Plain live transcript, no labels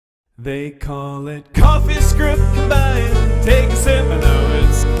They call it CoffeeScript combined. Take a sip, I know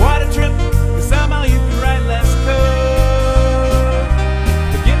it's quite a trip, 'cause somehow you can write less code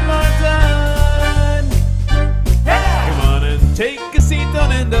but get more done. Yeah! Come on and take a seat,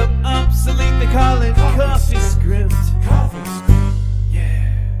 don't end up obsolete. They call it CoffeeScript. CoffeeScript, yeah.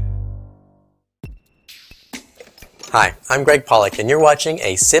 Hi, I'm Greg Pollock, and you're watching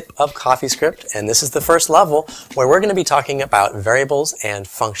a sip of CoffeeScript, and this is the first level where we're going to be talking about variables and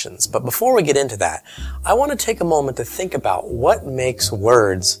functions. But before we get into that, I want to take a moment to think about what makes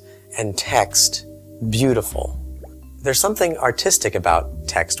words and text beautiful. There's something artistic about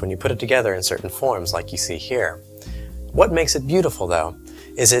text when you put it together in certain forms like you see here. What makes it beautiful, though?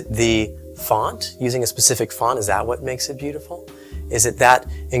 Is it the font? Using a specific font, is that what makes it beautiful? Is it that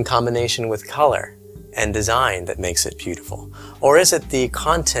in combination with color and design that makes it beautiful? Or is it the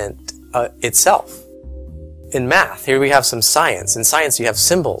content itself? In math, here we have some science. In science, you have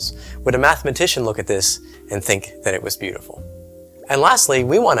symbols. Would a mathematician look at this and think that it was beautiful? And lastly,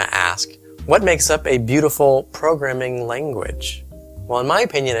 we want to ask, what makes up a beautiful programming language? Well, in my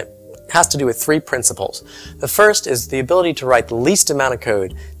opinion, it has to do with three principles. The first is the ability to write the least amount of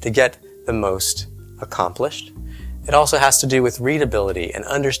code to get the most accomplished. It also has to do with readability and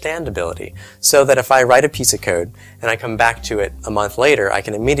understandability, so that if I write a piece of code and I come back to it a month later, I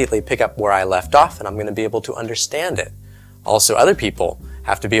can immediately pick up where I left off and I'm going to be able to understand it. Also, other people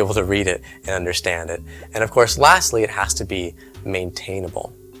have to be able to read it and understand it. And of course, lastly, it has to be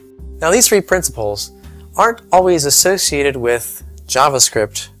maintainable. Now, these three principles aren't always associated with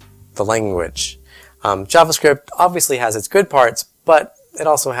JavaScript, the language. JavaScript obviously has its good parts, but it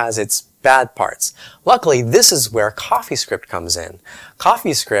also has its bad parts. Luckily, this is where CoffeeScript comes in.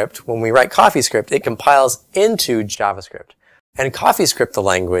 CoffeeScript, when we write CoffeeScript, it compiles into JavaScript. And CoffeeScript, the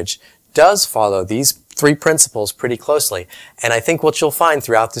language, does follow these three principles pretty closely. And I think what you'll find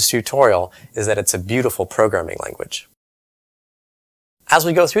throughout this tutorial is that it's a beautiful programming language. As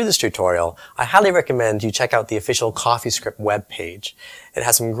we go through this tutorial, I highly recommend you check out the official CoffeeScript webpage. It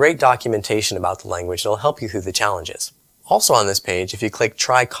has some great documentation about the language that will help you through the challenges. Also on this page, if you click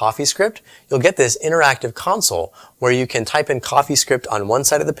Try CoffeeScript, you'll get this interactive console where you can type in CoffeeScript on one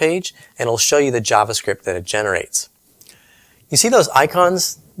side of the page and it'll show you the JavaScript that it generates. You see those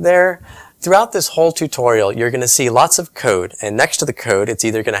icons there? Throughout this whole tutorial, you're going to see lots of code, and next to the code, it's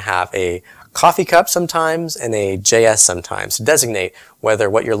either going to have a coffee cup sometimes and a JS sometimes to designate whether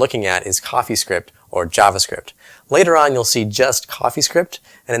what you're looking at is CoffeeScript or JavaScript. Later on, you'll see just CoffeeScript,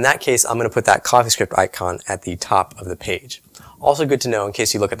 and in that case, I'm going to put that CoffeeScript icon at the top of the page. Also good to know in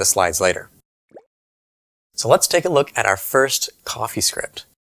case you look at the slides later. So let's take a look at our first CoffeeScript.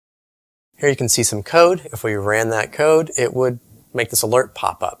 Here you can see some code. If we ran that code, it would make this alert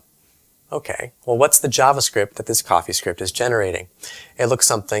pop up. Okay, well, what's the JavaScript that this CoffeeScript is generating? It looks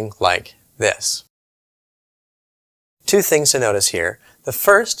something like this. Two things to notice here. The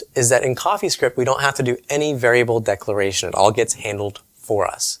first is that in CoffeeScript, we don't have to do any variable declaration. It all gets handled for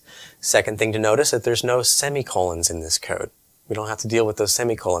us. Second thing to notice is that there's no semicolons in this code. We don't have to deal with those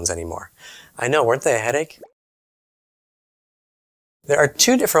semicolons anymore. I know, weren't they a headache? There are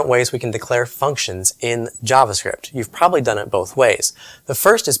two different ways we can declare functions in JavaScript. You've probably done it both ways. The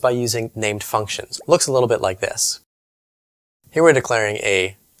first is by using named functions. It looks a little bit like this. Here we're declaring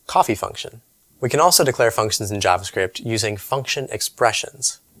a coffee function. We can also declare functions in JavaScript using function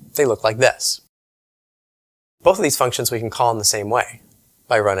expressions. They look like this. Both of these functions we can call in the same way,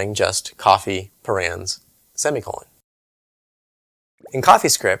 by running just coffee parens semicolon. In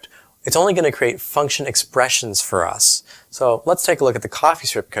CoffeeScript, it's only going to create function expressions for us. So let's take a look at the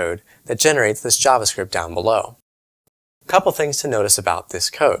CoffeeScript code that generates this JavaScript down below. A couple things to notice about this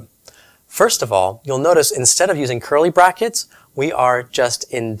code. First of all, you'll notice instead of using curly brackets, we are just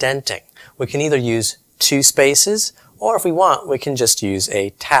indenting. We can either use two spaces, or if we want, we can just use a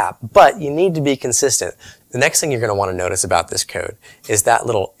tab. But you need to be consistent. The next thing you're going to want to notice about this code is that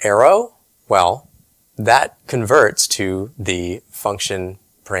little arrow. Well, that converts to the function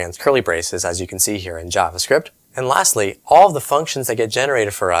parens curly braces, as you can see here in JavaScript. And lastly, all of the functions that get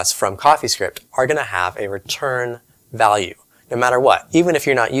generated for us from CoffeeScript are going to have a return value. No matter what, even if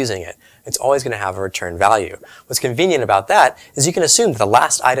you're not using it, it's always going to have a return value. What's convenient about that is you can assume that the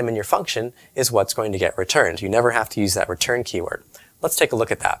last item in your function is what's going to get returned. You never have to use that return keyword. Let's take a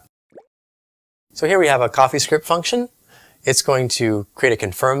look at that. So here we have a CoffeeScript function. It's going to create a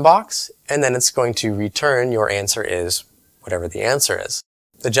confirm box, and then it's going to return your answer is whatever the answer is.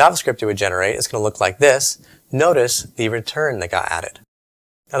 The JavaScript it would generate is going to look like this. Notice the return that got added.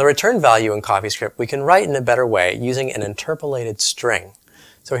 Now the return value in CoffeeScript we can write in a better way using an interpolated string.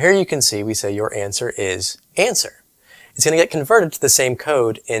 So here you can see we say your answer is answer. it's going to get converted to the same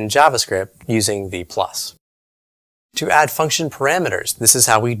code in JavaScript using the plus. To add function parameters, this is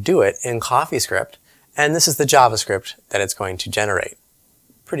how we do it in CoffeeScript, and this is the JavaScript that it's going to generate.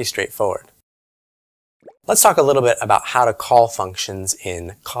 Pretty straightforward. Let's talk a little bit about how to call functions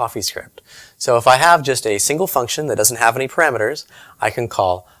in CoffeeScript. So if I have just a single function that doesn't have any parameters, I can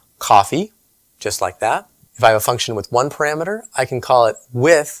call coffee, just like that. If I have a function with one parameter, I can call it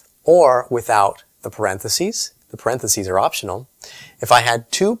with or without the parentheses. The parentheses are optional. If I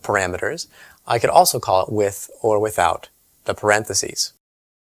had two parameters, I could also call it with or without the parentheses.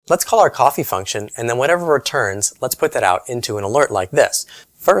 Let's call our coffee function, and then whatever returns, let's put that out into an alert like this.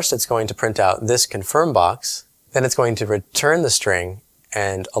 First, it's going to print out this confirm box, then it's going to return the string,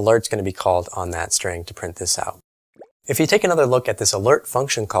 and alert's going to be called on that string to print this out. If you take another look at this alert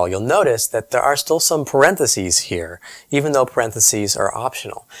function call, you'll notice that there are still some parentheses here, even though parentheses are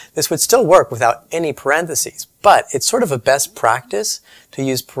optional. This would still work without any parentheses, but it's sort of a best practice to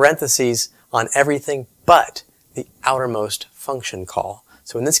use parentheses on everything but the outermost function call.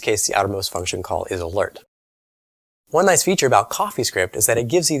 So in this case, the outermost function call is alert. One nice feature about CoffeeScript is that it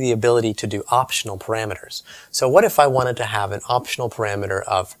gives you the ability to do optional parameters. So what if I wanted to have an optional parameter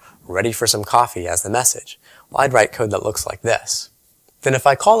of ready for some coffee as the message? Well, I'd write code that looks like this. Then if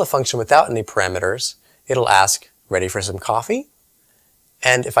I call the function without any parameters, it'll ask ready for some coffee.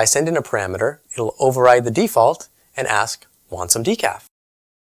 And if I send in a parameter, it'll override the default and ask want some decaf.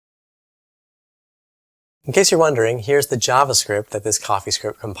 In case you're wondering, here's the JavaScript that this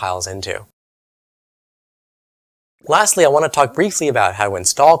CoffeeScript compiles into. Lastly, I want to talk briefly about how to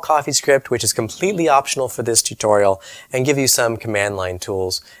install CoffeeScript, which is completely optional for this tutorial, and give you some command line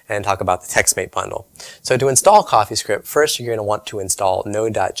tools and talk about the TextMate bundle. So to install CoffeeScript, first you're going to want to install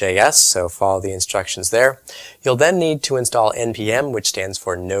node.js, so follow the instructions there. You'll then need to install npm, which stands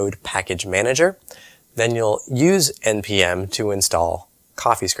for Node Package Manager. Then you'll use npm to install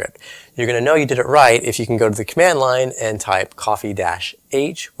CoffeeScript. You're going to know you did it right if you can go to the command line and type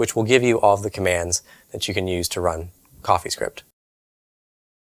coffee-h, which will give you all of the commands that you can use to run CoffeeScript.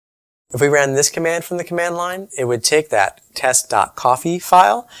 If we ran this command from the command line, it would take that test.coffee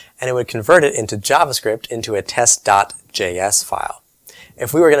file and it would convert it into JavaScript into a test.js file.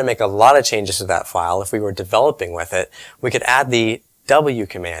 If we were going to make a lot of changes to that file, if we were developing with it, we could add the W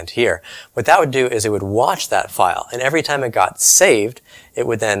command here. What that would do is it would watch that file, and every time it got saved, it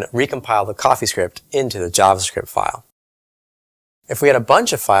would then recompile the CoffeeScript into the JavaScript file. If we had a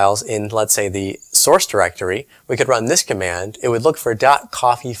bunch of files in, let's say, the source directory, we could run this command. It would look for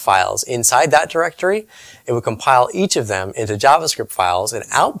 .coffee files inside that directory. It would compile each of them into JavaScript files and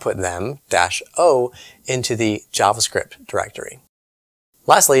output them, -o, into the JavaScript directory.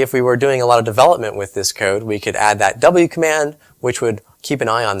 Lastly, if we were doing a lot of development with this code, we could add that W command, which would keep an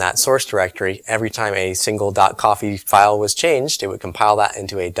eye on that source directory. Every time a single .coffee file was changed, it would compile that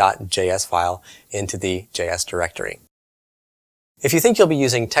into a .js file into the JS directory. If you think you'll be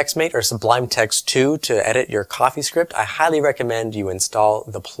using TextMate or Sublime Text 2 to edit your CoffeeScript, I highly recommend you install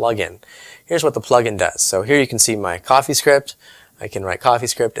the plugin. Here's what the plugin does. So here you can see my CoffeeScript. I can write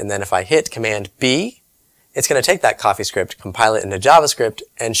CoffeeScript, and then if I hit Command B, it's going to take that CoffeeScript, compile it into JavaScript,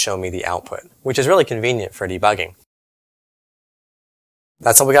 and show me the output, which is really convenient for debugging.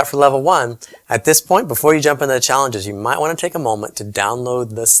 That's all we got for level 1. At this point, before you jump into the challenges, you might want to take a moment to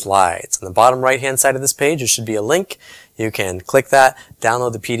download the slides. On the bottom right-hand side of this page, there should be a link. You can click that,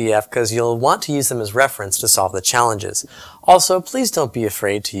 download the PDF, because you'll want to use them as reference to solve the challenges. Also, please don't be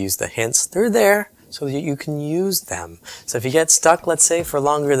afraid to use the hints. They're there so that you can use them. So if you get stuck, let's say, for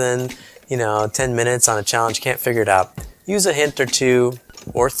longer than 10 minutes on a challenge, can't figure it out, use a hint or 2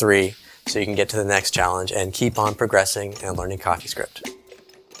 or 3 so you can get to the next challenge and keep on progressing and learning CoffeeScript.